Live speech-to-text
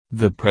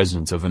The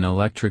presence of an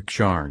electric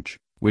charge,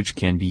 which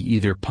can be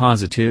either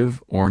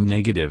positive or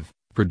negative,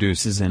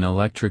 produces an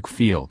electric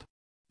field.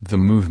 The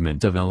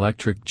movement of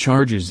electric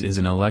charges is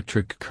an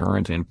electric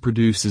current and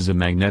produces a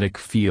magnetic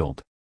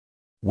field.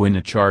 When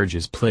a charge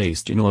is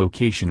placed in a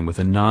location with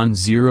a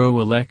non-zero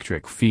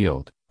electric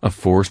field, a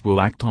force will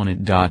act on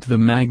it. The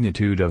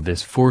magnitude of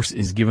this force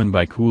is given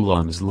by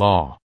Coulomb's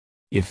law.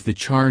 If the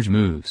charge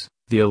moves,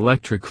 the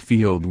electric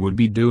field would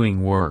be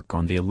doing work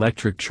on the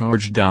electric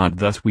charge.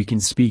 Thus we can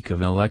speak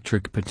of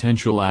electric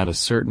potential at a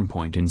certain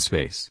point in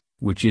space,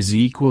 which is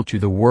equal to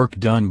the work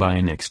done by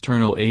an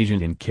external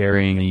agent in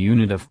carrying a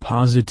unit of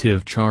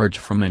positive charge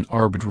from an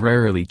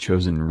arbitrarily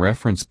chosen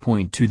reference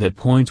point to that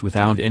point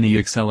without any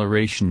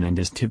acceleration, and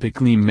is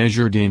typically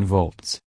measured in volts.